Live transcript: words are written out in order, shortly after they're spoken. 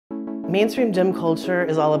Mainstream gym culture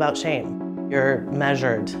is all about shame. You're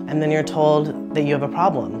measured, and then you're told that you have a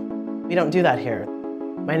problem. We don't do that here.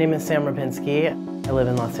 My name is Sam Rapinski. I live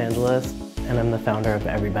in Los Angeles, and I'm the founder of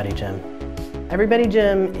Everybody Gym. Everybody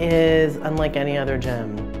Gym is unlike any other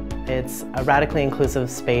gym. It's a radically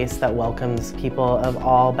inclusive space that welcomes people of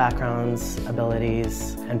all backgrounds,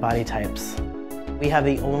 abilities, and body types. We have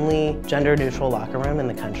the only gender-neutral locker room in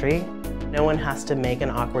the country. No one has to make an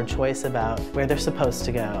awkward choice about where they're supposed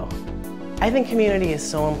to go. I think community is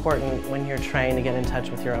so important when you're trying to get in touch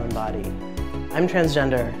with your own body. I'm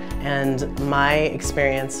transgender, and my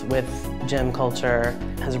experience with gym culture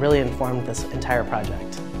has really informed this entire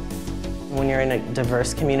project. When you're in a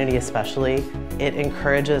diverse community especially, it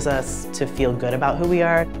encourages us to feel good about who we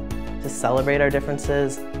are, to celebrate our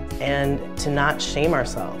differences, and to not shame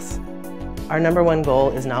ourselves. Our #1 goal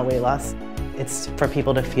is not weight loss. It's for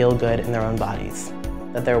people to feel good in their own bodies,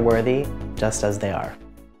 that they're worthy just as they are.